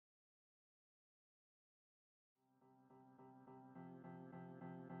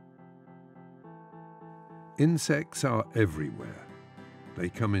Insects are everywhere. They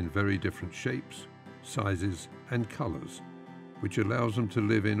come in very different shapes, sizes, and colors, which allows them to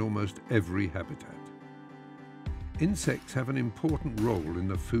live in almost every habitat. Insects have an important role in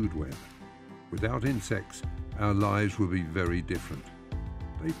the food web. Without insects, our lives would be very different.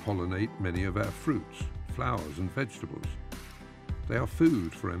 They pollinate many of our fruits, flowers, and vegetables. They are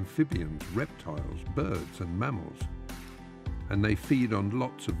food for amphibians, reptiles, birds, and mammals. And they feed on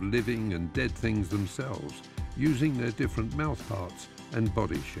lots of living and dead things themselves, using their different mouth parts and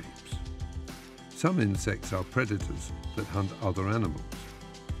body shapes. Some insects are predators that hunt other animals.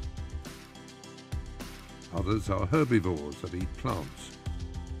 Others are herbivores that eat plants.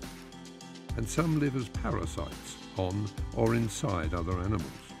 And some live as parasites on or inside other animals.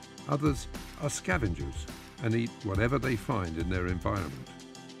 Others are scavengers and eat whatever they find in their environment.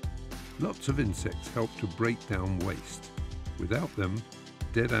 Lots of insects help to break down waste. Without them,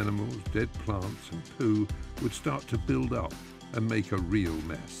 dead animals, dead plants, and poo would start to build up and make a real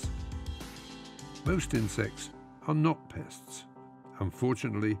mess. Most insects are not pests.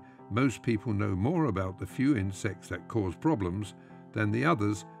 Unfortunately, most people know more about the few insects that cause problems than the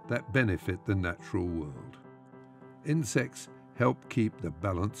others that benefit the natural world. Insects help keep the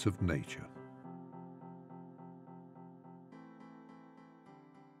balance of nature.